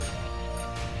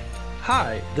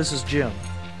Hi, this is Jim,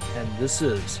 and this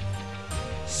is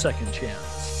Second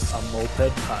Chance, a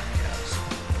moped podcast.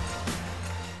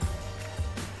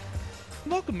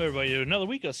 Welcome everybody to another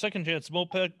week of Second Chance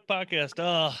Moped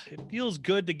Podcast. It feels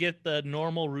good to get the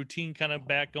normal routine kind of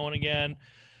back going again.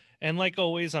 And like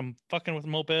always, I'm fucking with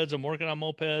mopeds. I'm working on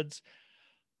mopeds.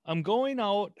 I'm going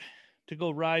out to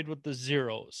go ride with the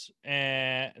Zeros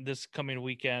and this coming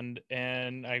weekend,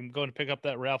 and I'm going to pick up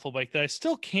that raffle bike that I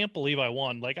still can't believe I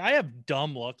won. Like, I have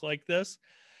dumb luck like this,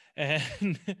 and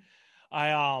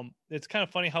it's kind of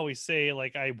funny how we say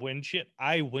like I win shit.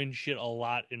 I win shit a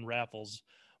lot in raffles.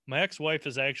 My ex-wife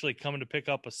is actually coming to pick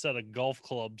up a set of golf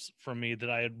clubs from me that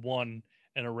I had won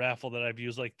in a raffle that I've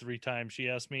used like 3 times. She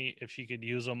asked me if she could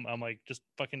use them. I'm like, just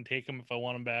fucking take them. If I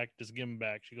want them back, just give them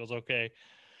back. She goes, okay.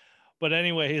 But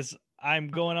anyways, I'm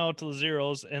going out to the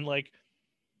Zeros, and like,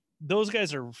 those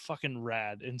guys are fucking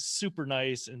rad and super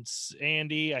nice. And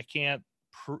Andy, I can't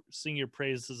sing your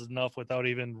praises enough without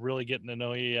even really getting to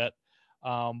know you yet.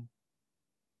 I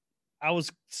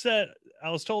was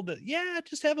told that, yeah,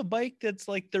 just have a bike that's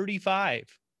like 35,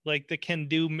 like that can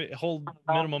hold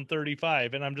minimum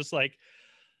 35. And I'm just like,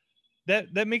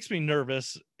 that makes me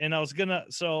nervous. And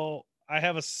so I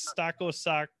have a Stocko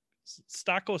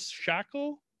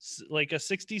Shako, like a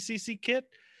 60cc kit,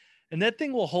 and that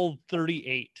thing will hold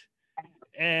 38.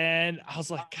 And I was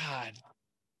like, God,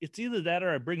 it's either that or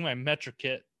I bring my Metric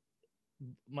kit,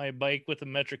 my bike with a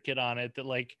Metric kit on it that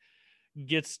like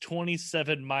gets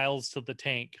 27 miles to the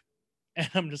tank. And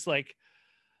I'm just like,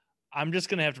 I'm just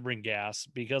gonna have to bring gas,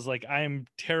 because like I'm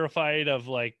terrified of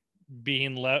like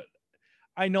being let.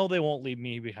 I know they won't leave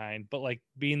me behind, but like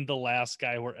being the last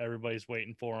guy where everybody's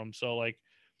waiting for them. So like,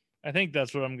 I think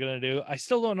that's what I'm gonna do. I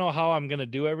still don't know how I'm gonna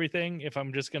do everything. If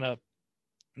I'm just gonna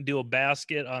do a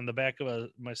basket on the back of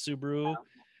my Subaru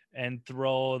and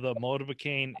throw the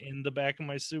Motivacane in the back of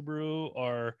my Subaru,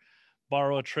 or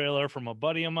borrow a trailer from a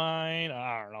buddy of mine.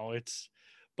 I don't know.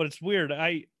 But it's weird.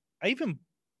 I even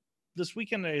this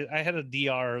weekend I had a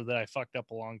DR that I fucked up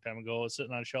a long time ago. It was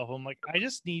sitting on a shelf. I'm like, I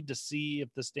just need to see if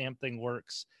this damn thing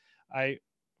works. I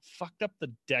fucked up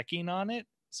the decking on it,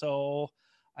 so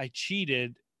I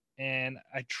cheated and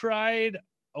I tried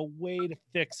a way to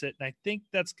fix it, and I think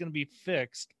that's going to be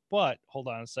fixed. But hold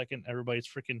on a second, everybody's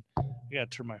freaking. I gotta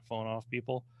turn my phone off,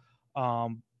 people. I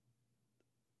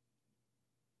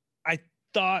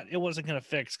thought it wasn't going to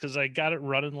fix because I got it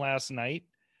running last night,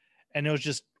 and it was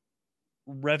just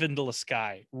revving to the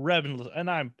sky,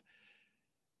 and I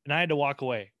had to walk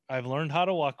away. I've learned how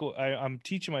to walk away. I'm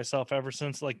teaching myself ever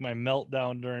since like my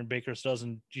meltdown during Baker's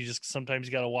Dozen. You just sometimes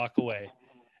got to walk away.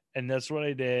 And that's what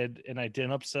I did. And I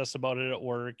didn't obsess about it at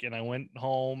work. And I went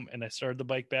home and I started the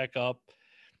bike back up.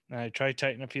 And I tried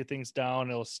tightening a few things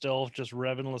down. It was still just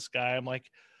revving in the sky. I'm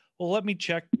like, well, let me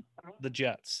check the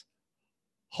jets.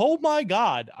 Oh my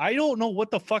God. I don't know what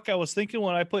the fuck I was thinking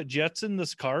when I put jets in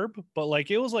this carb, but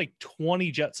like it was like 20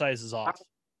 jet sizes off.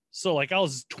 So like I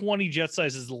was 20 jet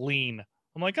sizes lean.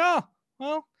 I'm like, oh,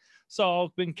 well. So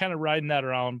I've been kind of riding that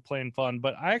around, playing fun,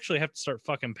 but I actually have to start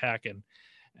fucking packing.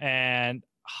 And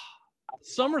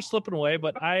summer's slipping away,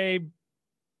 but I've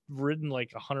ridden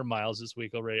like 100 miles this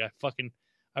week already.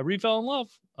 I re-fell in love.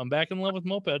 I'm back in love with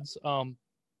mopeds.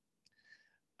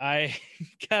 I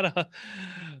gotta.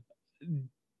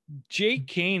 Jake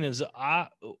Kane has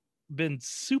been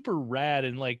super rad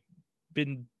and like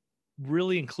been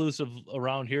really inclusive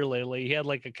around here lately. He had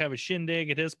like a kind of a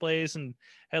shindig at his place and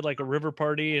had like a river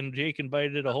party, and Jake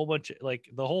invited a whole bunch of like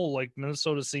the whole like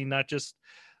Minnesota scene, not just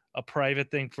a private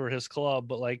thing for his club,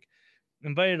 but like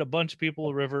invited a bunch of people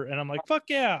to river. And I'm like, fuck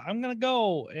yeah, I'm gonna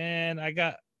go. And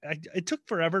it took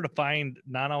forever to find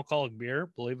non-alcoholic beer,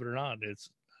 believe it or not. It's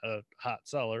a hot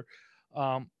seller.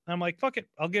 I'm like, fuck it,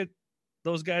 I'll get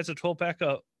those guys a 12-pack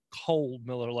of cold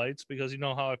Miller Lights, because you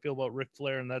know how I feel about Ric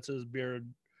Flair, and that's his beer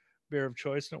of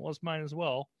choice, and it was mine as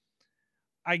well.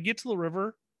 I get to the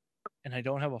river and I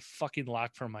don't have a fucking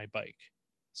lock for my bike.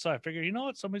 So I figure, you know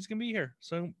what? Somebody's going to be here.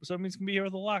 So somebody's going to be here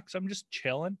with a lock. So I'm just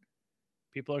chilling.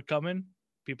 People are coming.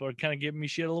 People are kind of giving me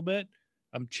shit a little bit.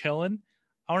 I'm chilling.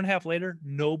 Hour and a half later,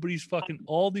 nobody's fucking,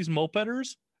 all these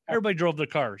mopeders, everybody drove their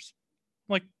cars.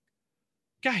 I'm like,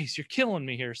 guys, you're killing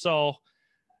me here. So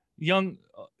young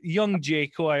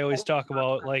Jake, who I always talk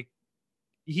about, like,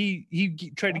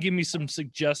 he tried to give me some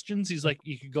suggestions. He's like,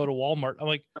 you could go to Walmart. I'm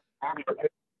like,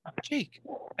 Jake,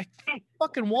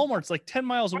 fucking Walmart's like 10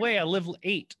 miles away. I live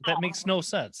 8. That makes no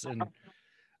sense. And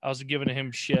I was giving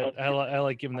him shit. I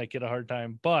like giving that kid a hard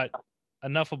time, but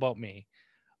enough about me.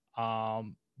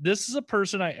 This is a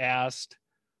person I asked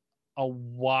a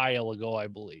while ago, I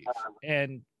believe.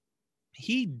 And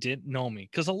he didn't know me,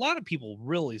 because a lot of people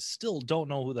really still don't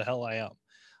know who the hell I am.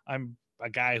 I'm a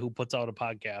guy who puts out a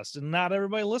podcast, and not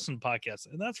everybody listens to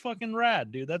podcasts, and that's fucking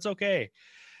rad, dude. That's okay.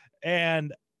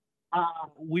 And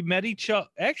we met each other.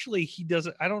 Actually, he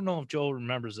doesn't. I don't know if Joe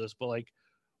remembers this, but like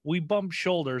we bumped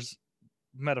shoulders,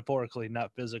 metaphorically,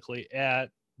 not physically, at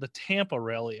the Tampa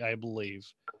rally, I believe.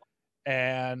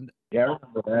 And Yeah, I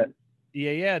remember that.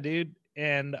 yeah, dude.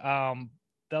 And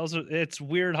it's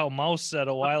weird how Mouse said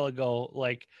a while ago,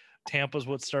 like Tampa's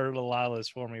what started a lot of this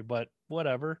for me, but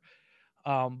whatever.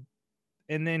 And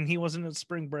then he wasn't at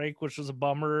spring break, which was a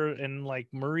bummer. And like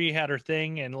Marie had her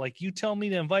thing, and like, you tell me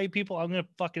to invite people, I'm gonna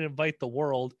fucking invite the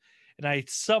world. And I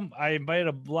invited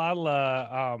a lot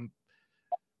of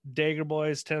Dagger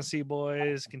boys, Tennessee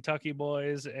boys, Kentucky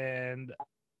boys, and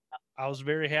I was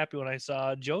very happy when I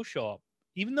saw Joe show up,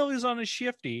 even though he was on a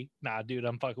shifty. Nah, dude,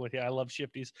 I'm fucking with you. I love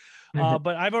shifties.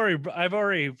 But I've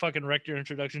already fucking wrecked your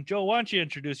introduction. Joe, why don't you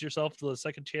introduce yourself to the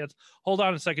Second Chance? Hold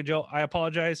on a second, Joe. I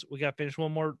apologize. We got to finish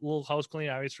one more little house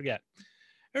clean. I always forget.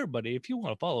 Everybody, if you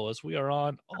want to follow us, we are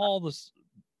on all the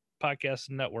podcast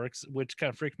networks, which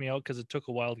kind of freaked me out because it took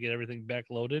a while to get everything back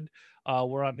loaded.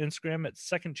 We're on Instagram at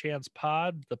Second Chance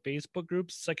Pod, the Facebook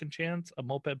group Second Chance, a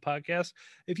Moped Podcast.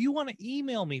 If you want to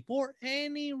email me for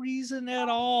any reason at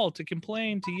all, to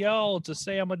complain, to yell, to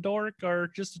say I'm a dork,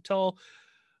 or just to tell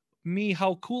me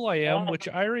how cool I am, which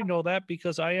I already know that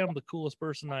because I am the coolest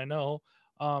person I know,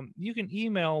 you can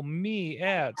email me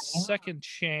at Second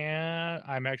Chance.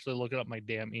 I'm actually looking up my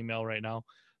damn email right now.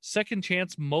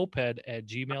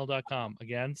 secondchancemoped@gmail.com.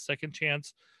 Again,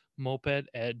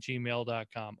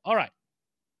 secondchancemoped@gmail.com. All right.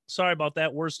 Sorry about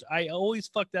that. Worst. I always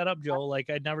fuck that up, Joe. Like,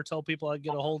 I'd never tell people I'd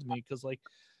get a hold of me because, like,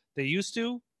 they used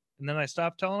to, and then I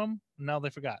stopped telling them, and now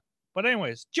they forgot. But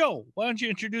anyways, Joe, why don't you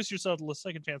introduce yourself to the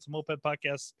Second Chance Moped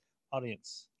Podcast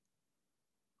audience?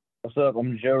 What's up?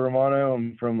 I'm Joe Romano.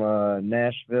 I'm from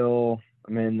Nashville.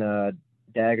 I'm in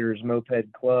Daggers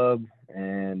Moped Club,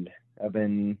 and I've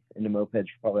been into mopeds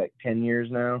for probably like 10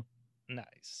 years now.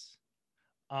 Nice.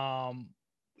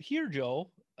 Here,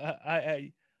 Joe,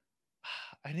 I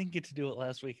didn't get to do it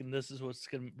last week, and this is what's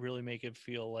going to really make it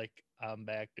feel like I'm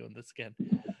back doing this again.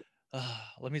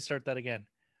 Let me start that again.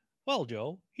 Well,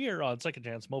 Joe, here on Second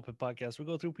Chance Moped Podcast, we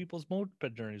go through people's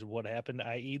moped journeys, what happened,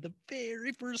 i.e. the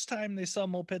very first time they saw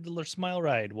Moped Dealer Smile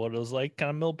Ride, what it was like, kind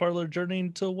of mill parlor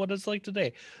journey to what it's like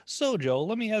today. So, Joe,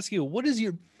 let me ask you, what is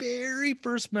your very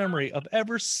first memory of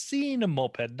ever seeing a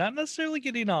moped? Not necessarily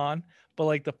getting on, but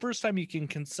like the first time you can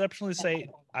conceptually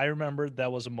say, I remember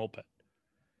that was a moped.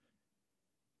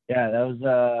 Yeah, that was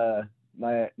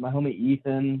my homie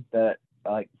Ethan that I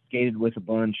like skated with a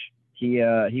bunch. He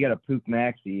got a Puch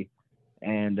Maxi,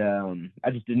 and I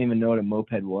just didn't even know what a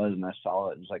moped was, and I saw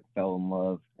it and just like fell in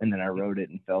love, and then I rode it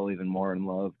and fell even more in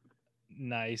love.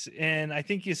 Nice. And I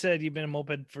think you said you've been a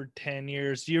moped for 10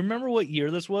 years. Do you remember what year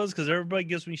this was? Because everybody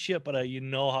gives me shit, but you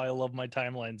know how I love my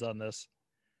timelines on this.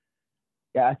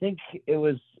 Yeah, I think it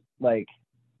was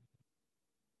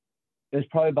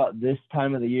probably about this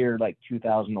time of the year, like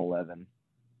 2011.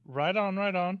 Right on.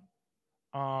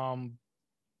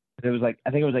 It was like, I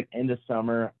think it was like end of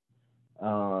summer.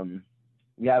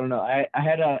 Yeah, I don't know. I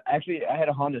had a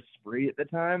Honda Spree at the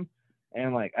time,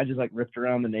 and like I just like ripped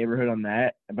around the neighborhood on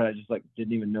that, but I just like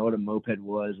didn't even know what a moped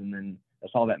was. And then I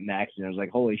saw that Maxi, and I was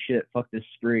like, holy shit, fuck this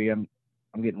Spree. I'm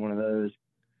getting one of those.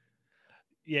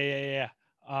 Yeah.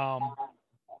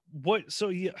 So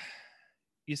you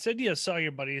said you saw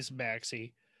your buddy's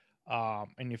Maxi,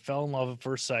 and you fell in love at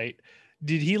first sight.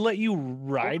 Did he let you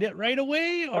ride it right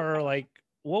away, or like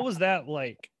what was that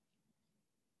like?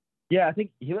 Yeah, I think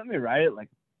he let me ride it like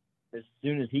as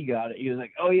soon as he got it. He was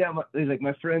like, "Oh yeah," he's like,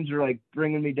 "My friends are like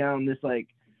bringing me down this like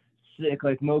sick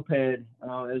like moped." It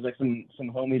was like some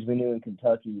homies we knew in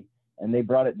Kentucky, and they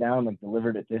brought it down, like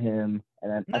delivered it to him,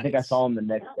 and Nice. I think I saw him the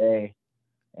next day,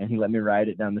 and he let me ride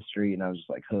it down the street, and I was just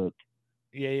like hooked.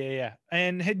 Yeah.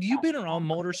 And had you been around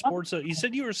motorsports? So you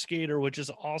said you were a skater, which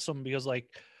is awesome because, like,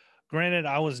 granted,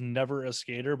 I was never a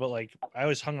skater, but like I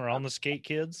always hung around the skate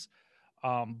kids.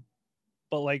 But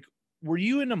like, were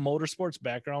you in a motorsports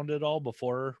background at all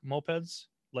before mopeds?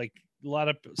 Like a lot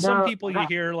of some people you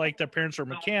hear like their parents were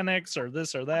mechanics or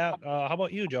this or that. How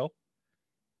about you, Joe?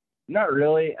 Not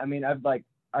really. I mean, I'd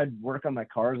work on my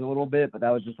cars a little bit, but that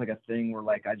was just like a thing where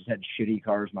like I just had shitty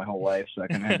cars my whole life, so I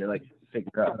kind of had to like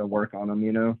figure out how to work on them,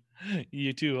 you know.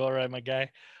 You too. All right, my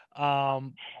guy.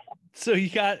 So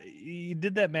you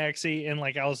did that Maxi, and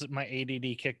like my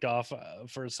ADD kicked off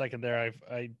for a second there.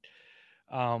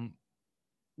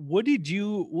 What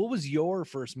was your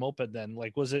first moped then?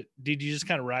 Like, did you just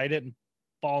kind of ride it and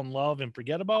fall in love and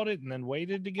forget about it and then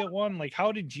waited to get one? Like,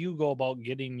 how did you go about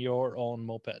getting your own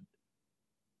moped?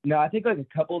 No, I think like a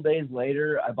couple of days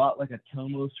later, I bought like a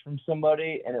Tomos from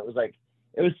somebody, and it was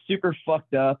super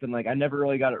fucked up, and like I never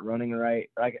really got it running right.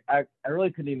 Like I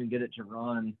really couldn't even get it to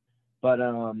run, but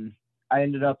I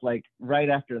ended up like right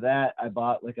after that, I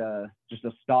bought like just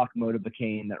a stock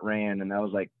Motobecane that ran, and I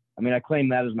was like, I mean, I claim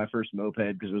that as my first moped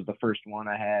because it was the first one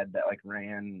I had that like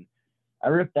ran. I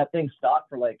ripped that thing stock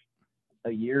for like a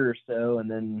year or so,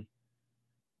 and then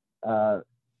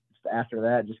after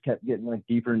that, just kept getting like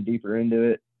deeper and deeper into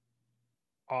it.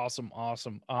 Awesome.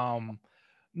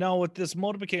 Now with this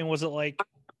Motobecane,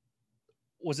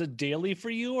 was it daily for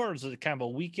you, or is it kind of a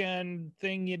weekend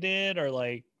thing you did, or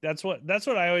like that's what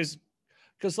I always,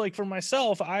 because like for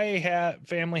myself, I had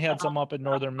some up in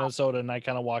northern Minnesota, and I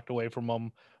kind of walked away from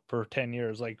them for 10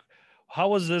 years. Like,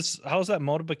 how's that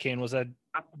Motobecane?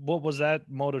 What was that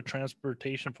mode of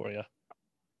transportation for you?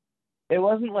 It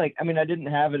wasn't like, I mean, I didn't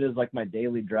have it as like my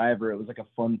daily driver. It was like a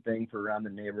fun thing for around the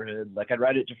neighborhood. Like I'd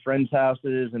ride it to friends'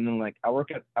 houses, and then like I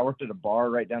worked at a bar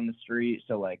right down the street,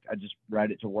 so like I just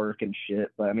ride it to work and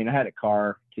shit. But I mean, I had a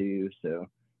car too, so.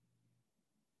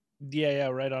 Yeah,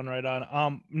 right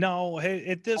on. No, hey,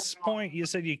 at this point, you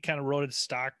said you kind of rode it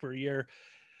stock for a year.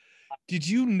 Did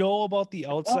you know about the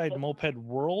outside moped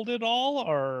world at all,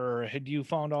 or had you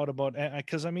found out about?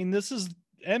 Because I mean, this is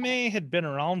MA had been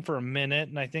around for a minute,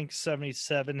 and I think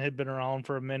 77 had been around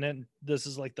for a minute. This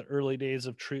is like the early days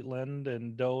of Treatland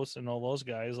and Dose and all those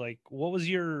guys. Like, what was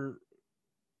your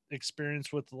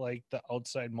experience with like the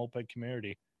outside moped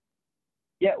community?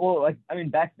 Yeah, well, like I mean,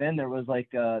 back then there was like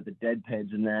the Dead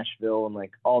Peds in Nashville, and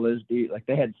like all those dudes, like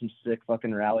they had some sick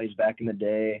fucking rallies back in the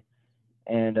day,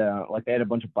 and like they had a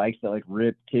bunch of bikes that like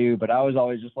ripped too. But I was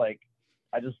always just like,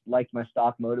 I just liked my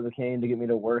stock Motobecane to get me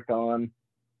to work on.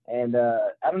 And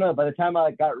I don't know, by the time I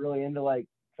like, got really into like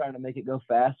trying to make it go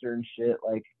faster and shit,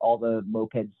 like all the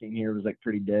moped scene here was like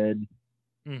pretty dead.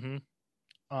 Mm-hmm.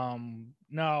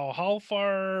 Now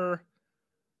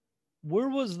where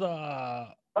was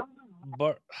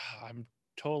but I'm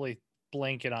totally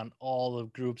blanking on all the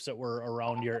groups that were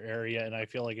around your area, and I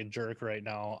feel like a jerk right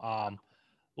now.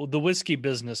 Well, the whiskey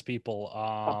business people.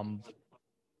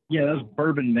 Yeah, those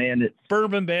Bourbon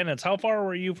Bandits. How far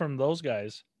were you from those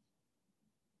guys?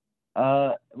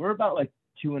 We're about like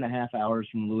 2.5 hours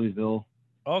from Louisville.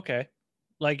 Okay.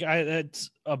 Like it's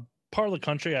a part of the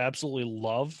country I absolutely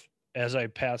love as I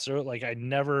pass through it. Like I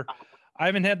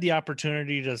haven't had the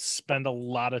opportunity to spend a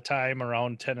lot of time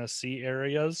around Tennessee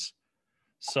areas.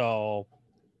 So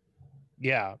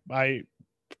yeah, I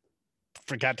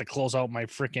forgot to close out my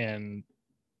freaking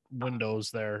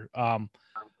windows there.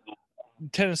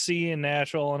 Tennessee and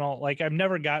Nashville and all, like I've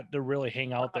never got to really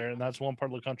hang out there, and that's one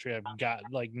part of the country I've got.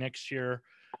 Like next year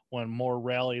when more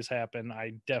rallies happen,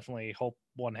 I definitely hope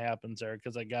one happens there,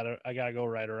 because I gotta go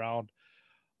right around.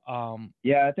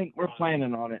 Yeah, I think we're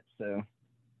planning on it, so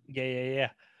yeah.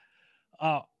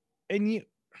 And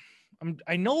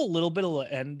I know a little bit of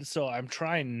the end, so I'm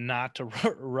trying not to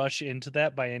rush into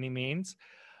that by any means.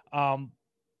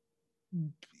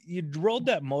 You rode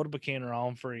that Motobecane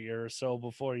around for a year or so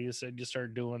before you said you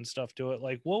started doing stuff to it.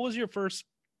 Like, what was your first,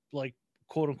 like,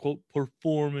 quote unquote,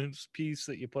 performance piece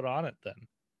that you put on it then?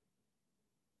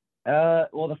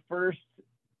 Well, the first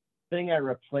thing I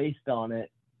replaced on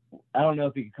it, I don't know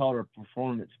if you could call it a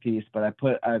performance piece, but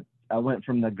I went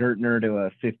from the Gertner to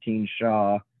a 15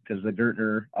 Shaw, because the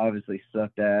Gertner obviously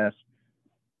sucked ass.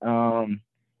 And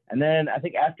then I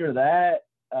think after that,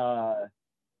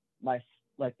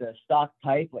 the stock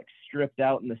pipe like stripped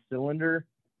out in the cylinder,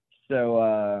 so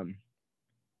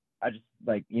I just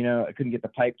like, I couldn't get the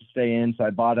pipe to stay in, so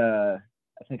I bought a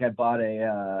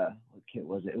what kit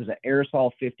was it? It was an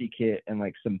Aerosol 50 kit and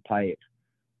like some pipe,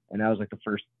 and that was like the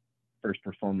first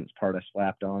performance part I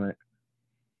slapped on it.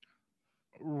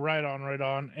 Right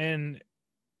on. And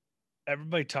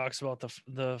everybody talks about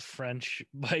the French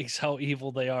bikes, how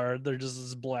evil they are. They're just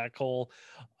this black hole.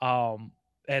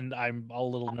 And I'm a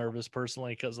little nervous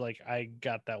personally, because like I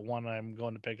got that one I'm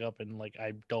going to pick up, and like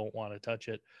I don't want to touch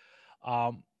it.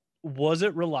 Was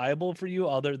it reliable for you,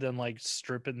 other than like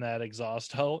stripping that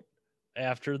exhaust out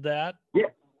after that? Yeah,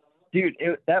 dude,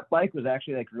 that bike was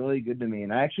actually like really good to me,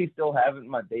 and I actually still have it in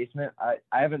my basement. I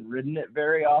haven't ridden it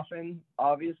very often,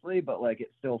 obviously, but like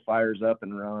it still fires up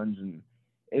and runs, and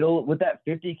with that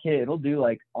 50 kit, it'll do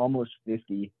like almost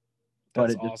 50.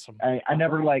 That's but it awesome. I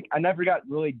never got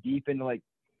really deep into like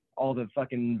all the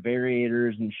fucking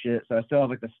variators and shit. So I still have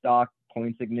like the stock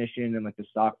points ignition and like the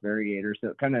stock variator. So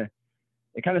it kind of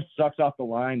sucks off the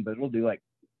line, but it'll do like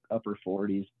upper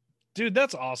 40s. Dude,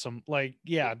 that's awesome. Like,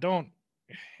 yeah,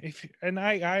 I'm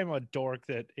a dork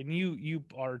and you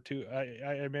are too.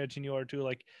 I imagine you are too.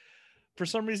 Like, for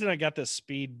some reason, I got this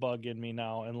speed bug in me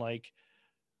now, and like,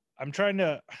 I'm trying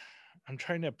to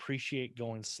appreciate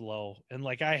going slow. And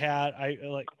like, I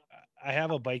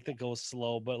have a bike that goes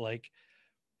slow, but like,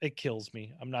 it kills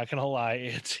me. I'm not gonna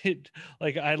lie. It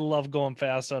like, I love going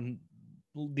fast on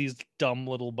these dumb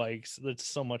little bikes. That's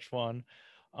so much fun.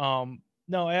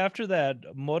 No, after that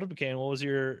Motorbicane, what was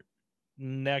your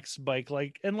next bike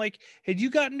like? And like, had you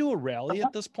gotten to a rally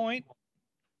at this point?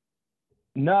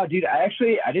 No, dude, I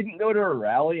didn't go to a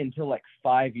rally until like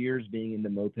 5 years being into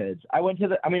mopeds. I went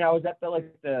to I was at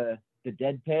the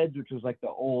Dead Peds, which was like the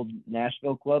old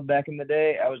Nashville club back in the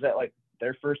day. I was at like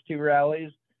their first two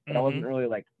rallies, but I wasn't really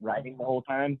like riding the whole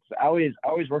time. So I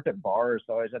always worked at bars,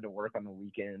 so I always had to work on the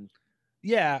weekends.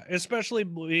 Yeah, especially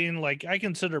being like, I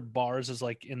consider bars as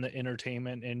like in the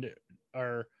entertainment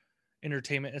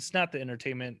entertainment. It's not the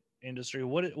entertainment industry.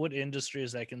 What industry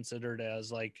is that considered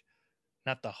as? Like,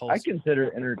 not the host. I consider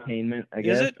it entertainment, I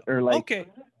guess. Is it? Or like, okay,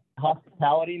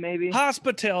 hospitality, maybe.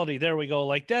 Hospitality. There we go.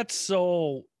 Like, that's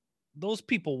so. Those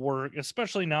people work,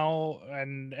 especially now,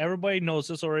 and everybody knows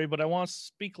this already, but I want to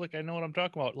speak like I know what I'm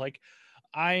talking about. Like,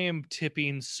 I am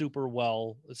tipping super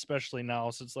well, especially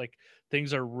now since like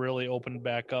things are really opened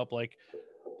back up. Like,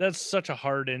 that's such a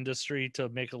hard industry to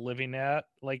make a living at.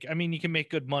 Like, I mean, you can make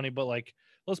good money, but like,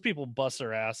 those people bust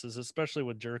their asses, especially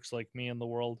with jerks like me in the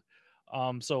world.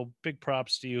 So big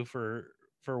props to you for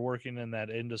working in that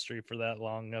industry for that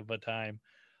long of a time.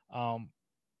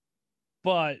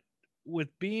 But with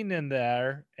being in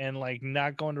there and like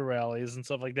not going to rallies and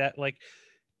stuff like that, like,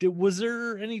 was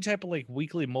there any type of like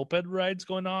weekly moped rides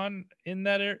going on in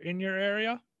that in your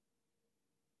area?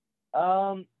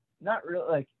 Not really.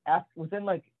 Like, within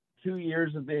like 2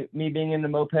 years of me being into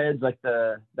mopeds, like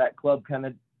that club kind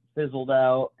of fizzled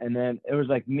out, and then it was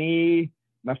like me,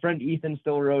 my friend Ethan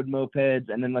still rode mopeds,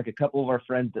 and then like a couple of our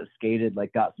friends that skated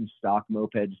like got some stock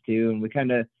mopeds too, and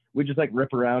we just like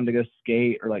rip around to go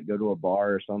skate or like go to a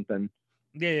bar or something.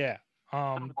 Yeah.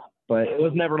 But it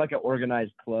was never like an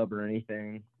organized club or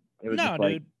anything. It was just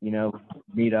like, dude,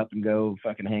 meet up and go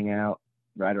fucking hang out,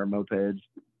 ride our mopeds.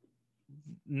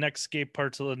 Next skate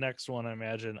part to the next one, I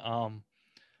imagine.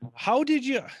 How did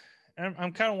you?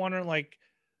 I'm kind of wondering, like,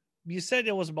 you said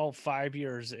it was about 5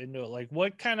 years into it. Like,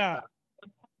 what kind of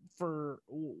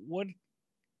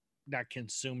not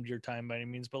consumed your time by any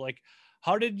means, but like,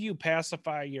 how did you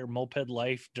pacify your moped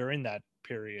life during that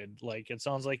period? Like, it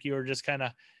sounds like you were just kind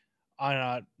of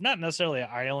on not necessarily an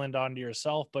island onto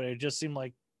yourself, but it just seemed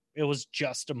like it was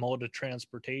just a mode of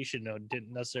transportation. It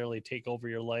didn't necessarily take over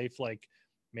your life like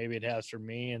maybe it has for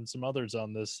me and some others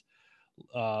on this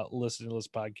listening to this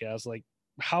podcast. Like,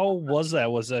 how was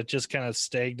that? Was that just kind of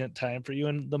stagnant time for you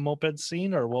in the moped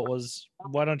scene, or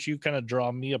why don't you kind of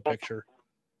draw me a picture?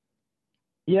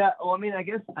 Yeah, well, I mean,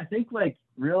 I think like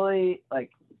really,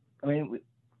 like, I mean,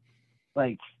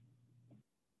 like,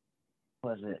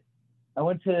 what was it? I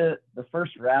went to the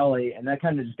first rally, and that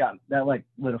kind of just like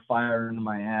lit a fire into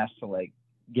my ass to like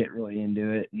get really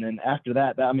into it. And then after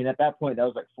that, I mean, at that point, that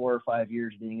was like 4 or 5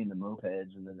 years being into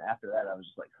mopeds. And then after that, I was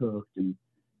just like hooked, and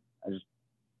I just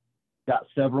got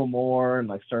several more and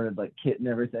like started like kitting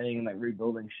everything and like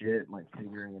rebuilding shit and like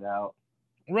figuring it out.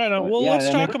 Right on. Well, let's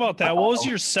talk about that. What was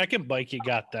your second bike you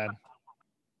got then?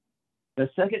 The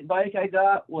second bike I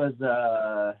got was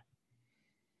what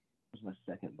was my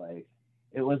second bike?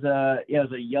 It was a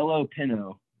yellow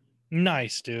Pinto.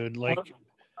 Nice, dude. Like,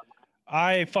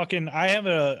 I don't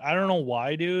know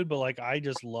why, dude, but like, I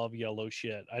just love yellow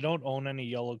shit. I don't own any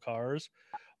yellow cars,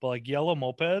 but like yellow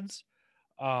mopeds,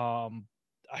 I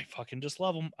fucking just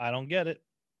love them. I don't get it.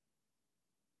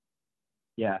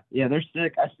 Yeah, they're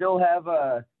sick. I still have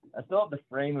the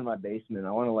frame in my basement.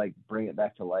 I want to like bring it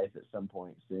back to life at some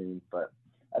point soon. But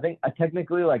I think I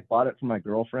technically like bought it for my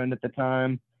girlfriend at the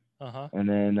time. And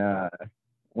then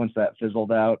once that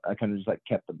fizzled out, I kind of just like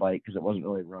kept the bike because it wasn't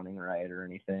really running right or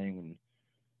anything. And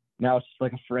now it's just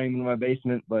like a frame in my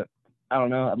basement. But I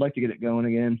don't know. I'd like to get it going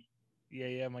again.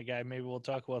 Yeah, my guy. Maybe we'll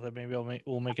talk about that. Maybe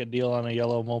we'll make a deal on a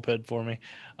yellow moped for me.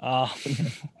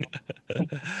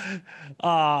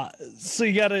 So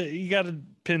you got a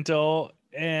Pinto,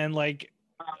 and like,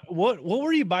 what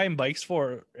were you buying bikes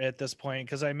for at this point?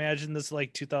 Because I imagine this is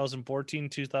like 2014,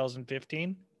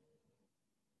 2015.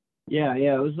 Yeah,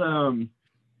 it was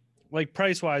like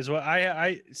price wise. Well,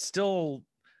 I still,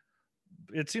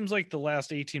 it seems like the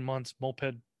last 18 months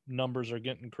moped numbers are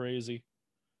getting crazy.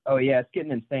 Oh yeah, it's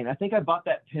getting insane. I think I bought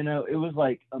that Pinto. It was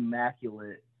like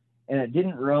immaculate, and it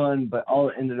didn't run, but all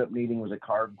it ended up needing was a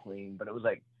carb clean. But it was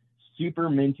like super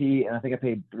minty, and I think I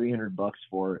paid $300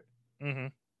 for it.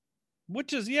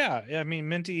 which is, yeah, I mean,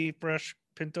 minty fresh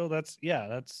Pinto, that's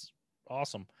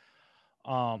awesome.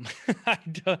 I,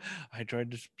 I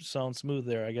tried to sound smooth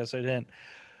there. I guess I didn't.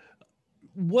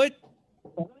 What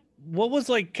was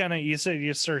like kind of, you said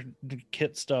you started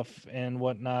kit stuff and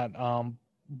whatnot.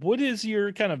 What is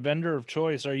your kind of vendor of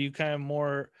choice? Are you kind of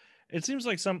more, it seems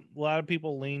like a lot of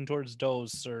people lean towards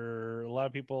Dose, or a lot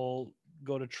of people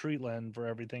go to Treatland for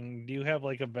everything. Do you have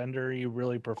like a vendor you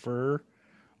really prefer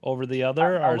over the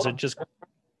other, or is it just?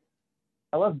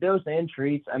 I love Dose and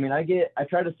Treats. I mean, I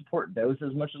try to support Dose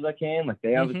as much as I can. Like,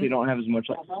 they obviously don't have as much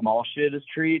like small shit as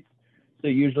Treats. So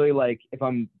usually, like, if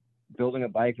I'm building a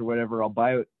bike or whatever, I'll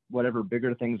buy whatever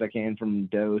bigger things I can from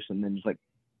Dose, and then just like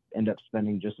end up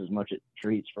spending just as much at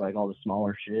Treats for like all the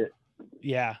smaller shit.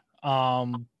 Yeah.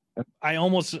 I've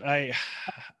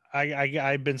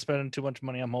been spending too much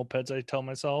money on mopeds, I tell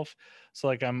myself. So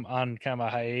like I'm on kind of a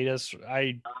hiatus.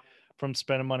 From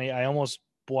spending money, I almost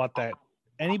bought that.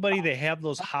 Anybody they have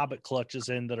those Hobbit clutches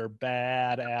in that are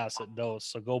badass at Dose,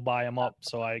 so go buy them up.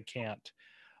 So I can't.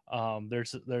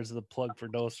 There's the plug for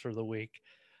Dose for the week.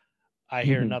 I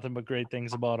hear nothing but great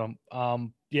things about them.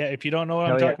 Yeah, if you don't know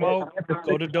what I'm talking about,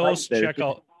 go to Dose, check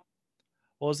out.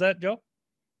 What was that, Joe?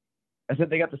 I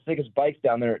said they got the sickest bikes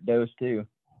down there at Dose too.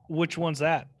 Which one's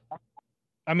that?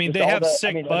 I mean, they have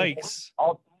sick bikes.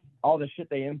 All the shit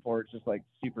they import is just like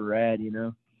super rad, you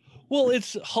know? Well,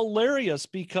 it's hilarious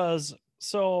because,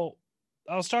 so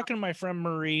I was talking to my friend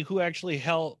Marie, who actually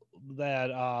held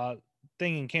that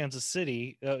thing in Kansas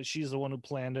City. She's the one who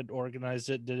planned it, organized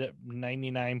it, did it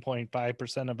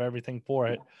 99.5% of everything for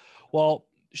it. Well,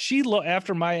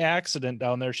 after my accident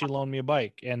down there, she loaned me a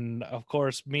bike. And of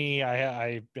course,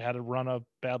 I had a run of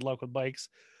bad luck with bikes.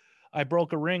 I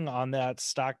broke a ring on that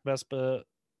stock Vespa,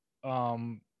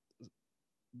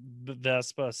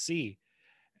 Vespa C,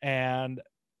 and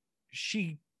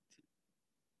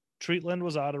Treatland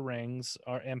was out of rings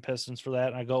and pistons for that.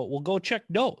 And I go, well, go check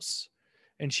Dose.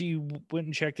 And she went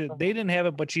and checked it. They didn't have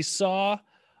it, but she saw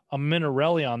a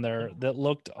Minarelli on there that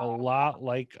looked a lot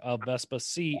like a Vespa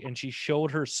C. And she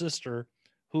showed her sister,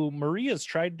 who Maria's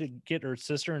tried to get her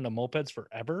sister into mopeds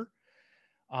forever.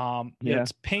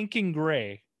 It's pink and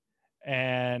gray.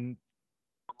 And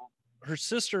her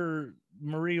sister,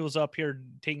 Marie, was up here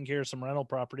taking care of some rental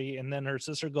property. And then her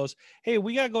sister goes, hey,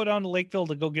 we got to go down to Lakeville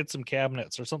to go get some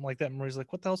cabinets or something like that. And Marie's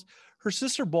like, what the hell's? Her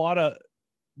sister bought a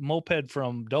moped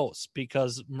from Dose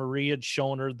because Marie had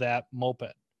shown her that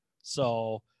moped.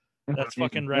 So that's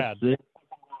fucking rad.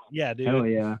 Yeah, dude. Hell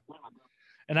yeah.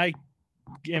 And I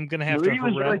am going to have Marie to.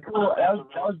 was really cool. That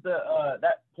was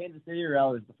that Kansas City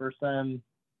rally was the first time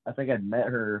I think I'd met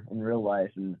her in real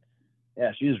life. And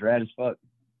yeah, she was rad as fuck.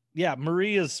 Yeah,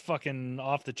 Marie is fucking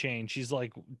off the chain. She's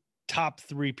like top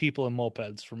 3 people in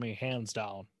mopeds for me, hands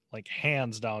down. Like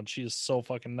hands down. She is so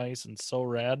fucking nice and so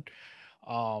rad.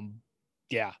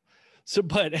 Yeah. So,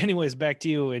 but anyways, back to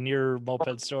you and your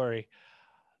moped story.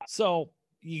 So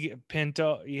you get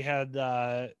Pinto, you had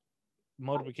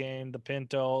Motorbicane, the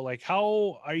Pinto. Like,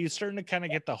 how are you starting to kind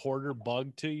of get the hoarder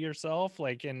bug to yourself?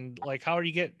 Like, and like, have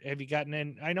you gotten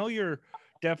in? I know you're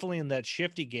definitely in that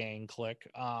shifty gang clique.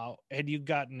 Had you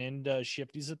gotten into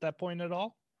shifties at that point at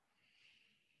all?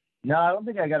 No, I don't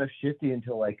think I got a shifty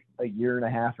until like a year and a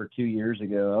half or 2 years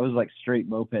ago. I was like straight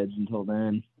mopeds until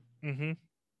then. Mm-hmm.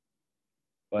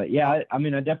 But yeah, I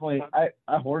mean, I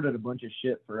hoarded a bunch of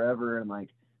shit forever, and like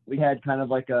we had kind of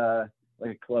like a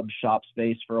club shop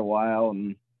space for a while,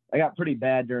 and I got pretty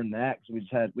bad during that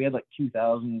because we had like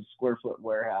 2,000 square foot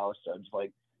warehouse. So I was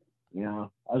like, you know,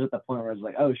 I was at the point where I was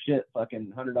like, oh shit,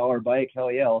 fucking $100 bike,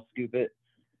 hell yeah, I'll scoop it.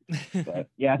 But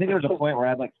yeah, I think there was a point where I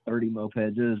had like 30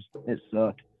 mopeds. It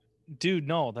sucked. Dude,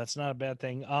 no, that's not a bad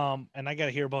thing. And I got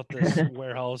to hear about this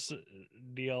warehouse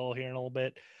deal here in a little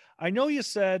bit. I know you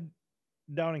said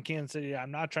down in Kansas City,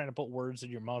 I'm not trying to put words in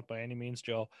your mouth by any means,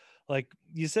 Joe. Like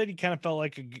you said, you kind of felt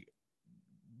like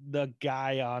the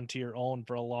guy onto your own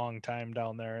for a long time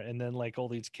down there. And then like all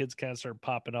these kids kind of start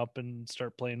popping up and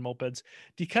start playing mopeds.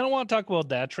 Do you kind of want to talk about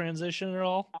that transition at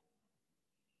all?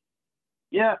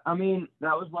 Yeah. I mean,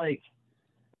 that was like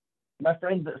my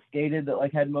friends that skated that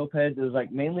like had mopeds. It was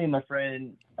like mainly my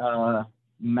friend,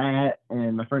 Matt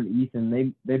and my friend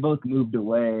Ethan. They both moved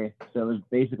away. So it was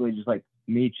basically just like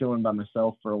me chilling by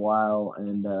myself for a while.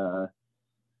 And,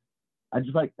 I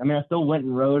still went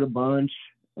and rode a bunch,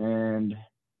 and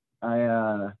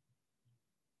I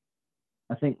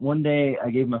think one day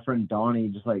I gave my friend Donnie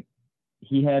just like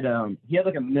he had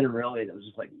like a Minarelli that was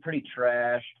just like pretty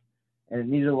trashed and it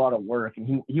needed a lot of work,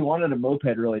 and he wanted a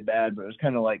moped really bad, but it was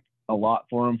kind of like a lot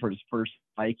for him for his first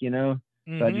bike, you know.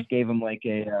 So I Mhm. just gave him like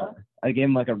I gave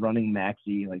him like a running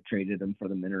maxi, like traded him for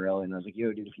the Minarelli, and I was like,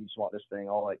 yo, dude, if you just want this thing,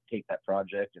 I'll like take that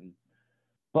project and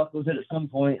fuck with it at some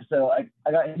point. So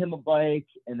I got him a bike,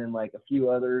 and then like a few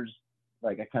others,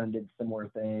 like I kind of did similar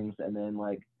things, and then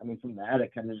like I mean from that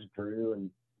it kind of just grew,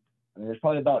 and I mean there's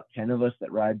probably about 10 of us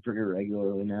that ride pretty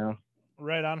regularly now.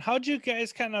 Right on. How'd you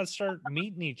guys kind of start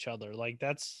meeting each other? Like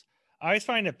that's I always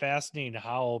find it fascinating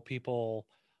how people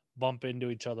bump into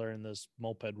each other in this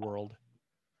moped world.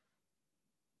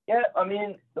 Yeah, I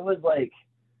mean it was like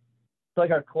it's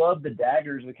like our club, the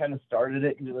Daggers. We kind of started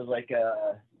it because it was like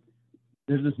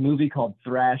there's this movie called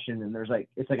Thrashin', and there's like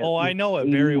it's like Oh, I know it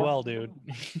very well, dude.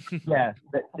 Yeah,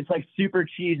 it's like super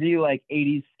cheesy, like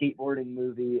 80s skateboarding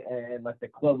movie, and like the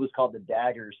club was called the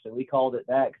Daggers, so we called it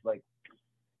that because like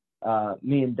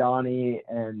me and Donnie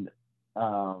and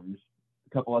a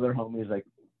couple other homies like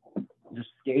just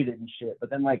skated and shit. But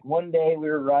then like one day we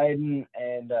were riding,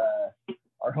 and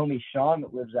our homie Sean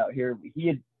that lives out here,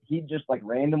 he just like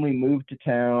randomly moved to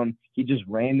town. He just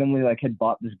randomly like had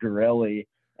bought this Gorelli,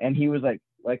 and he was like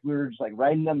we were just like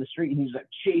riding down the street, and he was like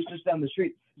chased us down the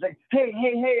street. He's like,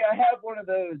 hey, I have one of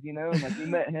those, you know. And like we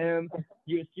met him.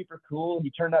 He was super cool.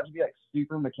 He turned out to be like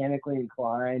super mechanically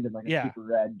inclined and like a super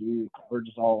rad dude. We're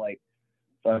just all like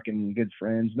fucking good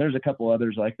friends. And there's a couple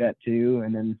others like that too.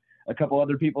 And then a couple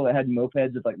other people that had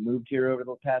mopeds that like moved here over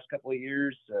the past couple of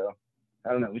years. So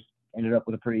I don't know. We ended up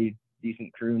with a pretty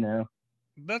decent crew now.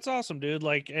 That's awesome, dude.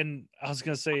 Like, and I was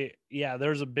gonna say, yeah,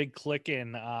 there's a big clique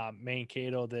in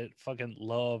Mankato that fucking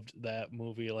loved that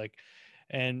movie. Like,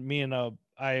 and me and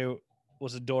I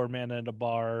was a doorman at a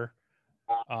bar.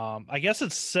 I guess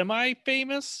it's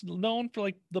semi-famous, known for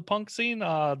like the punk scene,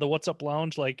 the What's Up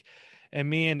Lounge. Like, and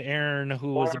me and Aaron,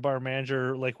 who was the bar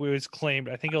manager, like we always claimed,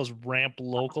 I think it was Ramp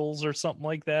Locals or something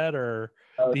like that, or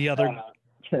the other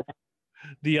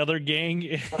gang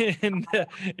in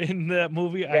that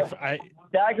movie. I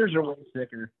Daggers are way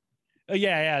sicker.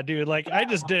 yeah, dude. Like I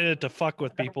just did it to fuck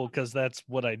with people because that's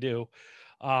what I do.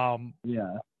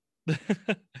 Yeah.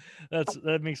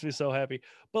 That makes me so happy.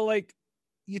 But like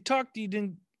you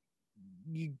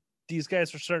these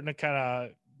guys are starting to kind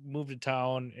of move to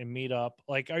town and meet up.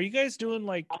 Like, are you guys doing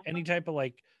like any type of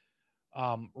like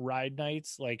ride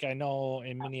nights? Like I know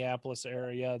in Minneapolis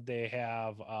area they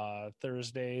have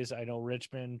Thursdays. I know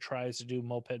Richmond tries to do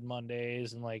Moped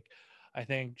Mondays, and like I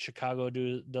think Chicago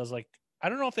does like, I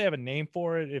don't know if they have a name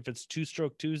for it, if it's Two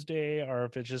Stroke Tuesday or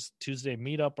if it's just Tuesday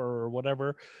meetup or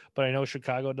whatever, but I know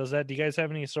Chicago does that. Do you guys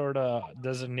have any sort of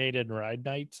designated ride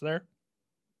nights there?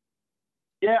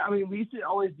 Yeah, I mean, we used to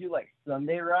always do like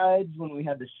Sunday rides when we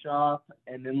had the shop,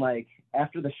 and then like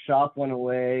after the shop went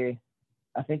away,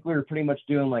 I think we were pretty much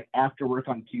doing like after work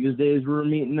on Tuesdays we were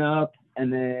meeting up,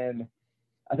 and then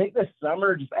I think this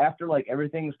summer just after like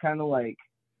everything's kind of like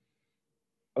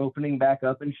opening back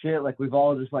up and shit, like we've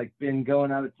all just like been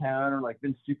going out of town or like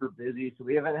been super busy, so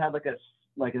we haven't had like a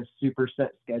super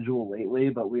set schedule lately,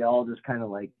 but we all just kind of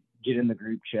like get in the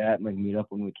group chat and like meet up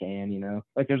when we can, you know.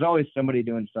 Like there's always somebody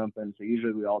doing something, so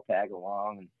usually we all tag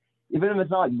along. And even if it's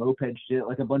not like moped shit,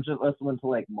 like a bunch of us went to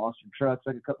like monster trucks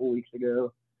like a couple weeks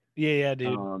ago. Yeah,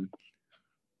 dude.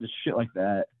 Just shit like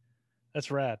that.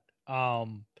 That's rad.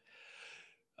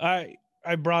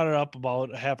 I brought it up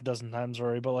about a half a dozen times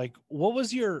already, but like, what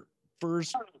was your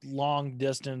first long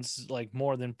distance, like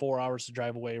more than 4 hours to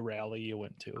drive away rally you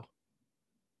went to?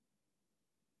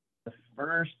 The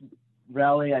first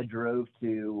rally I drove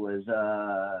to was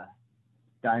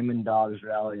Diamond Dogs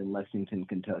Rally in Lexington,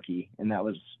 Kentucky, and I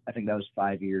think that was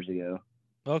 5 years ago.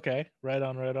 Okay, right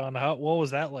on. What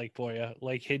was that like for you?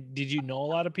 Like, hey, did you know a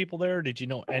lot of people there? Did you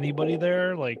know anybody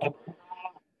there? Like,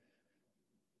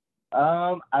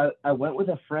 I went with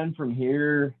a friend from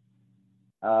here,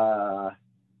 because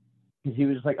he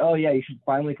was like, oh yeah, you should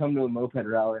finally come to a moped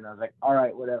rally, and I was like, all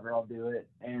right, whatever, I'll do it.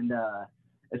 And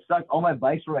it sucked. All my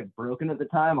bikes were like broken at the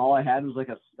time. All I had was like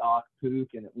a stock Pook,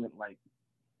 and it went like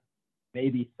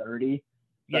maybe 30.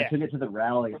 So yeah. I took it to the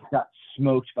rally, got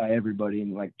smoked by everybody,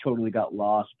 and like totally got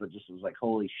lost, but just was like,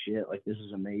 holy shit, like this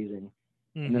is amazing.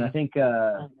 Mm-hmm. And then I think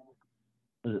the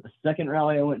second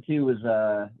rally I went to was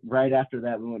right after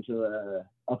that. We went to a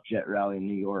Upjet rally in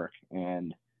New York,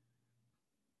 and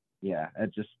yeah,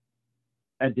 that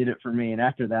did it for me. And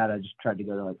after that, I just tried to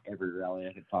go to like every rally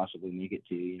I could possibly make it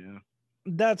to, you know.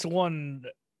 That's one.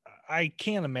 I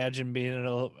can't imagine being in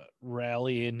a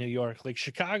rally in New York. Like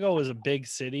Chicago is a big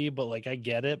city, but like I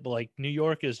get it. But like New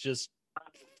York is just,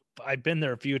 I've been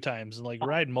there a few times, and like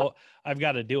I've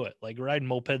got to do it. Like ride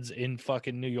mopeds in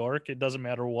fucking New York. It doesn't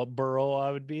matter what borough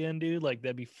I would be in, dude. Like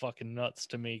that'd be fucking nuts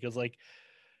to me. Cause like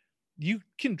you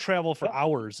can travel for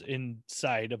hours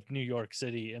inside of New York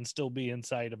City and still be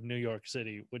inside of New York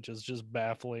City, which is just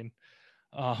baffling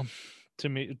to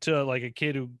me, to like a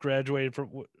kid who graduated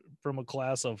from a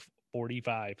class of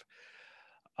 45.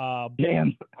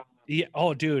 Damn. Yeah.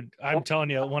 Oh, dude, I'm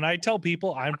telling you, when I tell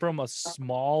people I'm from a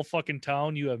small fucking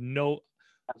town, you have no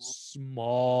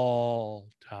small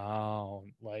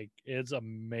town. Like, it's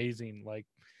amazing. Like,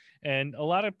 and a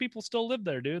lot of people still live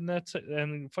there, dude.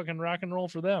 And fucking rock and roll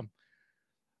for them.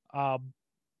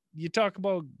 You talk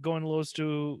about going to Lowe's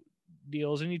to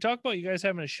deals, and you talk about you guys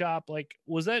having a shop. Like,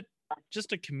 was that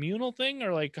just a communal thing,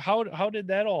 or like how did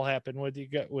that all happen with you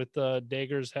got with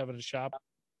Daggers having a shop?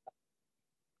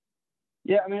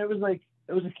 Yeah, I mean, it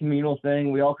was a communal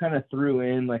thing. We all kind of threw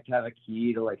in like to have a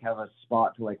key to like have a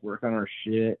spot to like work on our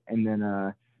shit, and then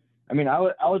I mean, I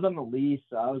was on the lease,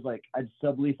 so I was like, I'd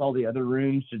sublease all the other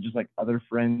rooms to just like other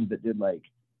friends that did like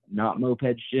not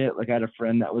moped shit. Like I had a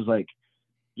friend that was like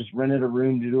just rented a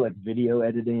room to do like video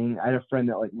editing. I had a friend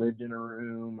that like lived in a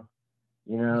room,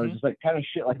 you know, just like kind of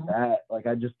shit like that. Like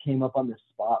I just came up on this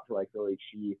spot for like really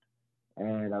cheap,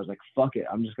 and I was like, fuck it,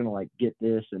 I'm just gonna like get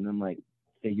this and then like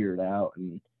figure it out.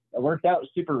 And it worked out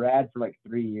super rad for like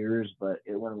 3 years, but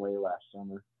it went away last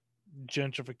summer.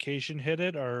 Gentrification hit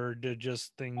it, or did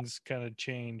just things kind of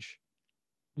change?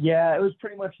 Yeah, it was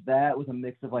pretty much that, with a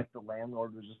mix of like the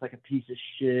landlord was just like a piece of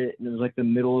shit, and it was like the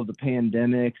middle of the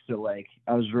pandemic, so like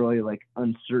I was really like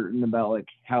uncertain about like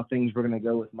how things were gonna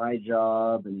go with my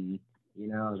job, and you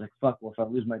know, I was like, fuck, well, if I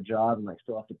lose my job and like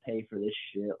still have to pay for this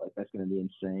shit, like that's gonna be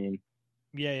insane.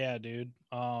 Yeah, dude.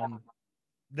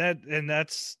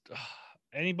 That's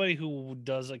anybody who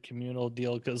does a communal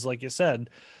deal, because like you said,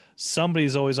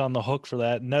 somebody's always on the hook for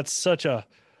that, and that's such a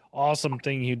awesome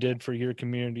thing you did for your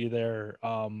community there.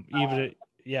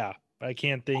 Yeah, I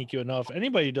can't thank you enough.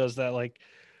 Anybody who does that, like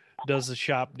does a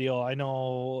shop deal. I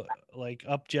know like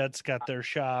Upjet's got their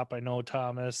shop. I know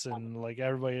Thomas and like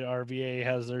everybody at RVA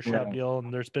has their shop deal,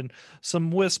 and there's been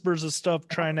some whispers of stuff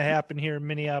trying to happen here in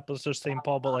Minneapolis or St.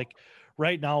 Paul, but like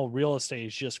right now real estate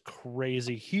is just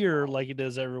crazy here, like it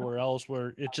is everywhere else,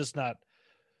 where it's just not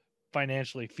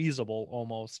financially feasible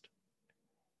almost.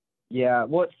 Yeah,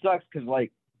 well, it sucks because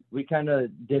like we kind of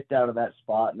dipped out of that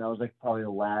spot, and that was like probably the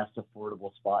last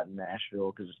affordable spot in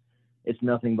Nashville, because it's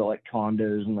nothing but like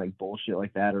condos and like bullshit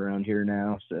like that around here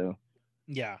now. So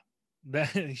yeah, that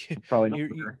probably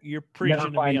you're preaching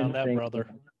to me on that, brother.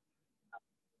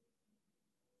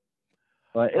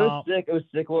 But it was sick. It was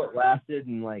sick while it lasted,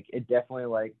 and like it definitely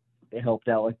like it helped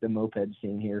out like the moped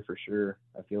scene here for sure,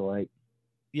 I feel like.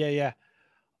 Yeah.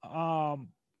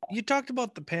 You talked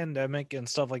about the pandemic and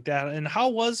stuff like that, and how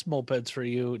was mopeds for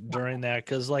you during that?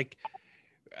 Because like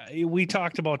we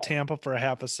talked about Tampa for a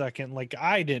half a second. Like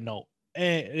I didn't know.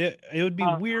 It would be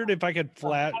weird if I could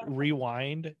flat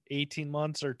rewind 18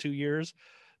 months or 2 years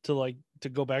to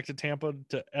go back to Tampa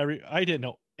I didn't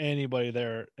know anybody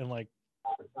there, and like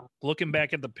looking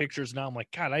back at the pictures now, I'm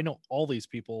like, God, I know all these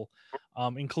people,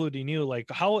 including you. Like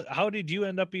how did you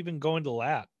end up even going to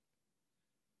LAT?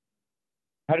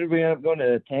 How did we end up going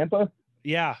to Tampa?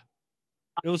 Yeah.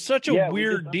 It was such a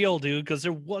weird deal, dude, because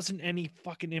there wasn't any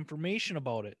fucking information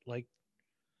about it. Like,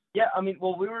 yeah, I mean,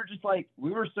 well, we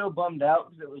were so bummed out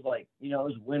because it was like, you know,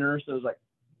 it was winter, so it was like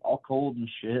all cold and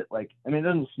shit. Like, I mean, it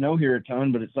doesn't snow here a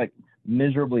ton, but it's like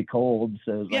miserably cold.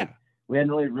 So it was like, we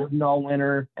hadn't really ridden all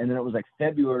winter, and then it was like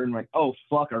February, and like, oh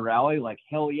fuck, a rally? Like,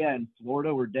 hell yeah, in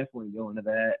Florida, we're definitely going to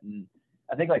that. And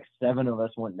I think like 7 of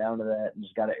us went down to that and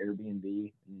just got an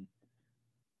Airbnb, and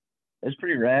it was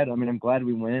pretty rad. I mean, I'm glad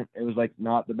we went. It was like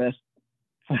not the best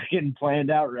fucking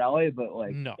planned out rally, but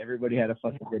like everybody had a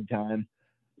fucking good time.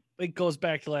 It goes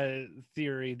back to that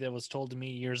theory that was told to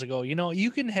me years ago. You know, you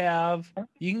can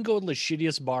go to the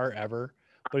shittiest bar ever,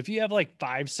 but if you have like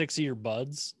 5-6 of your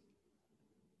buds,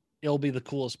 it'll be the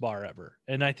coolest bar ever.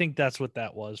 And I think that's what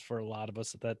that was for a lot of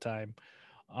us at that time.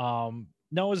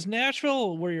 Now, is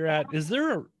Nashville where you're at? Is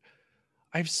there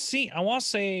I want to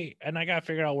say, and I got to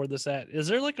figure out where this at. Is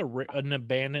there like an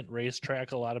abandoned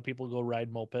racetrack a lot of people go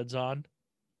ride mopeds on?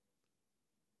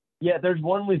 Yeah, there's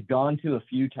one we've gone to a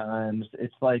few times.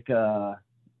 It's like about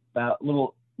a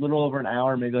little over an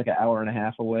hour, maybe like an hour and a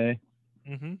half away.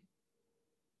 Mm-hmm.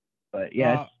 But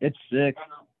yeah, it's sick.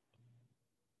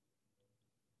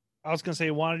 I was going to say,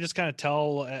 want to just kind of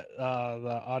tell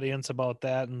the audience about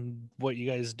that and what you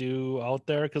guys do out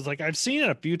there? Because like I've seen it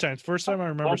a few times. First time I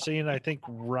remember seeing it, I think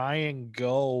Ryan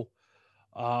Go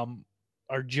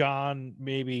or John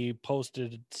maybe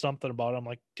posted something about it. I'm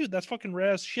like, dude, that's fucking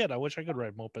rad as shit. I wish I could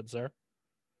ride mopeds there.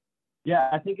 Yeah,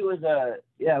 I think it was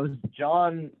it was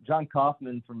John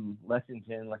Kaufman from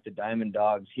Lexington, like the Diamond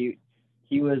Dogs. He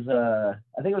he was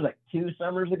I think it was like 2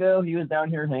 summers ago. He was down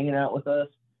here hanging out with us,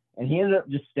 and he ended up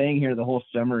just staying here the whole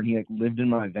summer. And he like lived in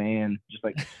my van, just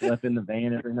like slept in the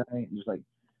van every night, and just like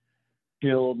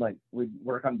chilled. Like we'd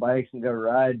work on bikes and go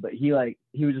ride. But he was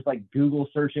just like Google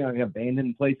searching like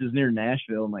abandoned places near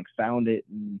Nashville and like found it,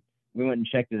 and we went and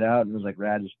checked it out, and it was like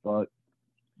rad as fuck.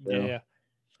 So Yeah.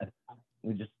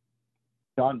 we just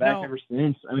gone back Now- ever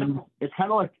since. I mean, it's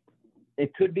kind of like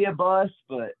it could be a bus,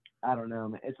 but I don't know,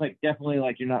 man. It's like definitely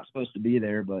like you're not supposed to be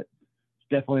there, but it's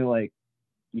definitely like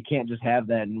you can't just have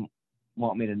that and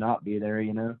want me to not be there,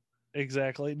 you know?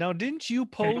 Exactly. Now, didn't you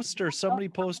post or somebody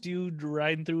post you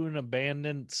riding through an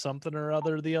abandoned something or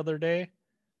other the other day?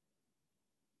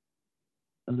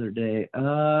 Other day,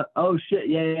 oh shit,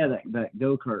 yeah, that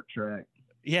go-kart track.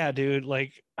 Yeah, dude.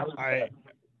 Like I was,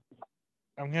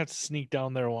 I'm gonna have to sneak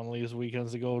down there one of these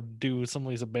weekends to go do some of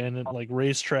these abandoned like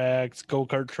racetracks,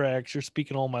 go-kart tracks. You're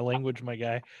speaking all my language, my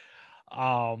guy.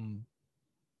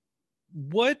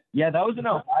 What? yeah, that was in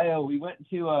Ohio. We went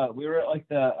to we were at like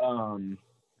the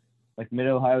like Mid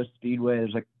Ohio Speedway.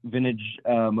 There's like vintage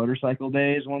motorcycle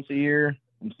days once a year.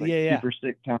 It's like Yeah. super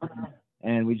sick time,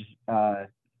 and we just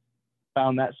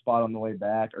found that spot on the way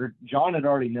back. Or John had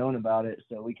already known about it,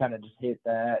 so we kind of just hit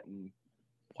that. And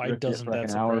Why ripped it doesn't for like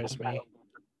that an hour. surprise me?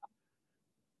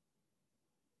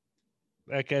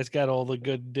 That guy's got all the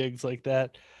good digs like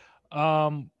that.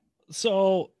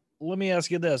 So let me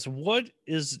ask you this: what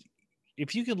is,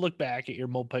 if you could look back at your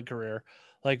moped career,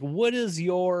 like what is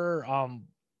your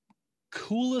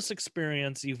coolest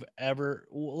experience you've ever,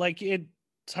 like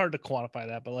it's hard to quantify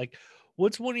that, but like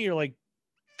what's one of your like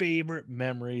favorite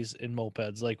memories in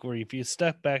mopeds, like where if you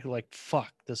step back like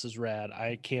fuck, this is rad,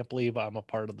 I can't believe I'm a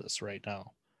part of this right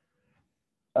now?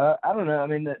 I don't know. I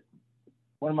mean,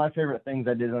 one of my favorite things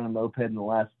I did on a moped in the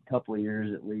last couple of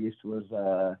years, at least, was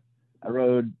I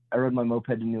rode my moped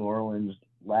to New Orleans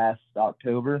last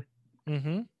October.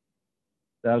 Mm-hmm.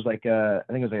 That was like I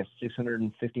think it was like a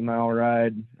 650-mile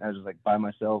ride. I was just like by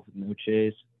myself with no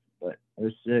chase, but it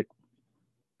was sick.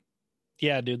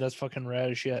 Yeah, dude, that's fucking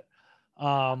rad as shit.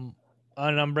 And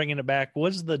I'm bringing it back.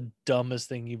 What's the dumbest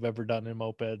thing you've ever done in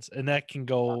mopeds? And that can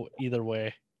go either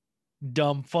way.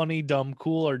 Dumb, funny, dumb,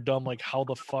 cool, or dumb like how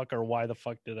the fuck or why the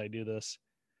fuck did I do this?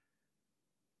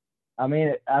 I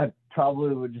mean, I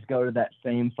probably would just go to that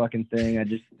same fucking thing I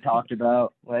just talked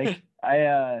about. Like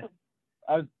I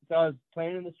was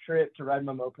planning this trip to ride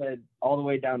my moped all the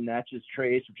way down Natchez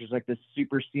Trace, which is like this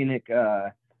super scenic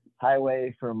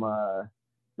highway from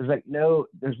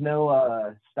there's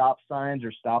no stop signs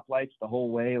or stoplights the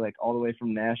whole way, like all the way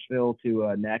from Nashville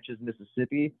to Natchez,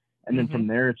 Mississippi. And then from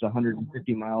there, it's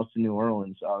 150 miles to New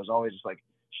Orleans. So I was always just like,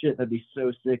 shit, that'd be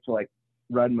so sick to like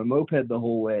ride my moped the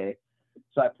whole way.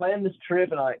 So I planned this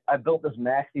trip, and I built this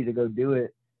maxi to go do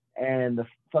it. And the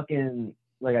fucking,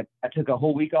 like, I took a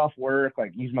whole week off work,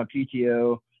 like used my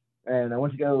PTO, and I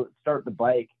went to go start the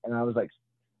bike. And I was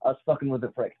fucking with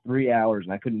it for like 3 hours,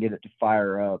 and I couldn't get it to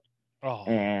fire up. Oh,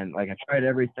 And like I tried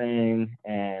everything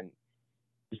and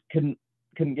just couldn't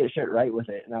get shit right with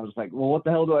it. And I was like, well, what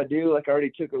the hell do I do? Like I already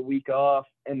took a week off.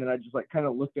 And then I just like kind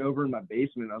of looked over in my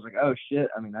basement. And I was like, oh shit.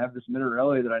 I mean, I have this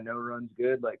Minarelli that I know runs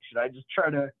good. Like, should I just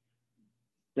try to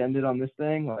send it on this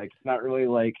thing? Like, it's not really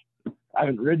like, I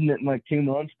haven't ridden it in like 2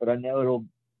 months, but I know it'll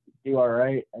do all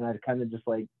right. And I kind of just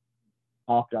like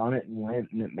hopped on it and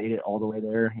went, and it made it all the way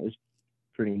there. It was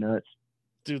pretty nuts.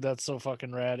 dude, that's so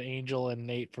fucking rad. Angel and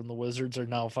Nate from the Wizards are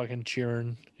now fucking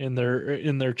cheering in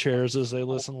their chairs as they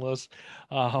listen to us.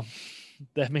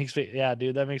 That makes me, yeah,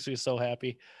 dude, that makes me so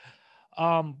happy.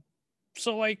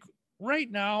 So like right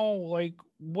now, like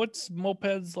what's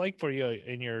mopeds like for you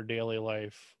in your daily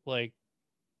life? Like,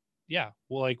 yeah,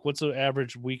 well, like what's an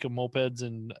average week of mopeds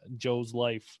in Joe's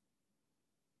life?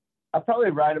 I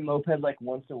probably ride a moped like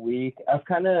once a week. I've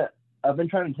been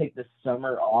trying to take this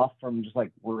summer off from just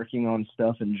like working on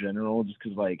stuff in general, just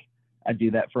because like I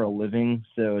do that for a living.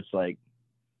 So it's like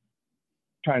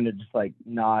trying to just like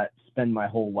not spend my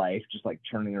whole life just like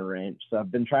turning a wrench. So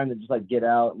I've been trying to just like get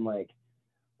out and like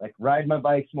ride my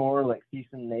bikes more, like see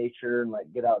some nature and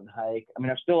like get out and hike. I mean,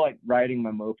 I'm still like riding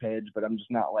my mopeds, but I'm just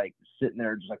not like sitting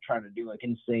there just like trying to do like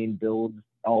insane builds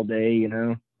all day, you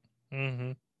know?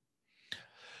 Mm-hmm.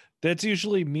 That's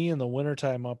usually me in the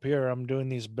wintertime up here. I'm doing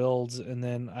these builds and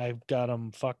then I've got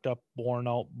them fucked up, worn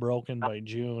out, broken by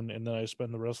June. And then I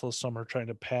spend the rest of the summer trying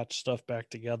to patch stuff back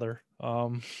together.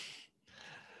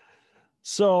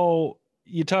 So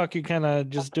you kind of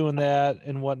just doing that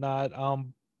and whatnot.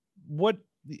 What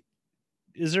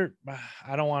is there?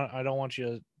 I don't want you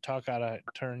to talk out of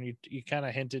turn. You kind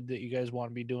of hinted that you guys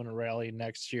want to be doing a rally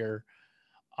next year.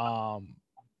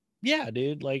 Yeah,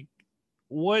 dude, like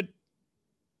what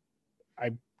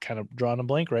I kind of drawing a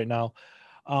blank right now.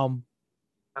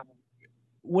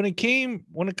 When it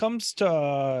comes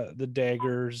to the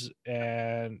daggers,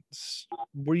 and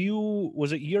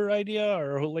was it your idea,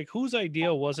 or like whose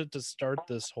idea was it to start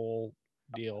this whole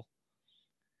deal?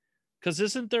 Because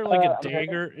isn't there like a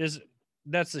dagger?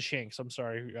 That's the shanks? I'm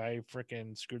sorry, I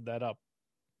freaking screwed that up.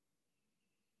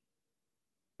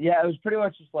 Yeah, it was pretty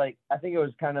much just like, I think it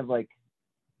was kind of like,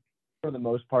 for the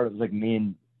most part, it was like me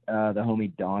and the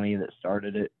homie Donnie that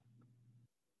started it.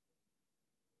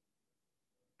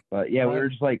 But yeah, we were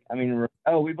just like, I mean,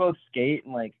 we both skate,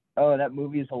 and like, oh, that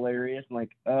movie is hilarious, and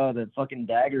like, oh, the fucking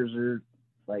daggers are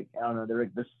like, I don't know, they're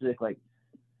like the sick like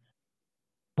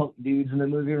punk dudes in the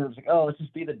movie. And we're just like, oh, let's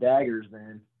just be the daggers,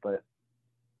 man. But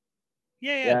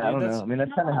yeah, dude, I don't know. I mean,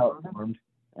 that's kind of how it formed.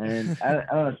 And I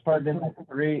don't know, it's probably been like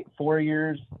 3-4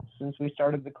 years since we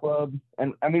started the club.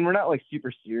 And I mean, we're not like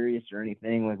super serious or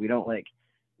anything. Like, we don't like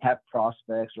have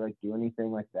prospects or like do anything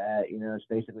like that. You know, it's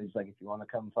basically just like, if you want to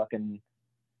come fucking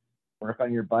work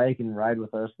on your bike and ride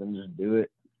with us, then just do it.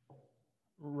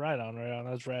 Right on.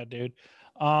 That's rad, dude.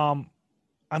 I'm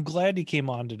glad you came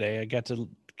on today. I got to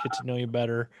get to know you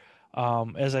better.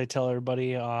 As I tell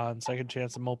everybody on Second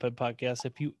Chance and Moped Podcast,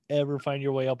 if you ever find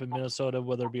your way up in Minnesota,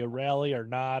 whether it be a rally or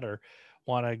not, or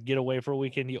want to get away for a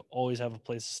weekend, you always have a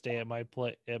place to stay at my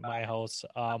house.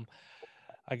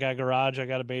 I got a garage, I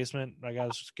got a basement, I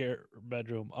got a scare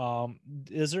bedroom.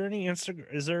 Is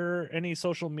there any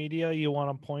social media you want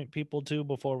to point people to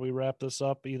before we wrap this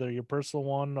up? Either your personal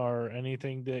one or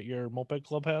anything that your moped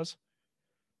club has?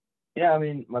 Yeah, I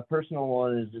mean, my personal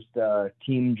one is just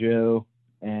Team Joe,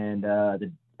 and I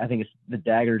think it's the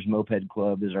Daggers Moped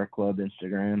Club is our club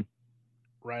Instagram.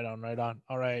 Right on.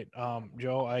 All right,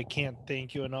 Joe, I can't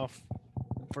thank you enough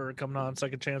for coming on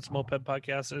Second Chance Moped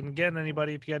Podcast. And again,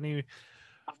 anybody, if you got any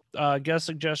guest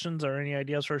suggestions or any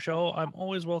ideas for a show, I'm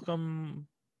always welcome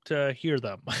to hear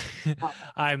them.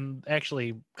 I'm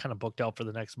actually kind of booked out for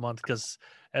the next month because,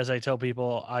 as I tell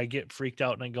people, I get freaked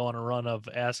out and I go on a run of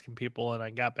asking people, and I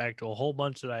got back to a whole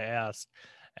bunch that I asked.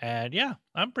 And yeah,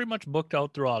 I'm pretty much booked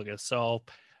out through August. So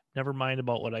never mind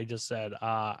about what I just said.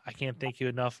 I can't thank you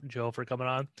enough, Joe, for coming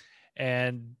on.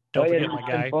 And don't forget my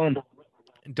guy.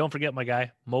 Don't forget my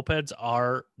guy. Mopeds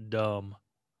are dumb.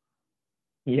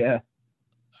 Yeah.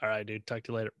 All right, dude. Talk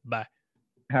to you later. Bye.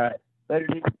 All right. Later,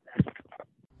 dude.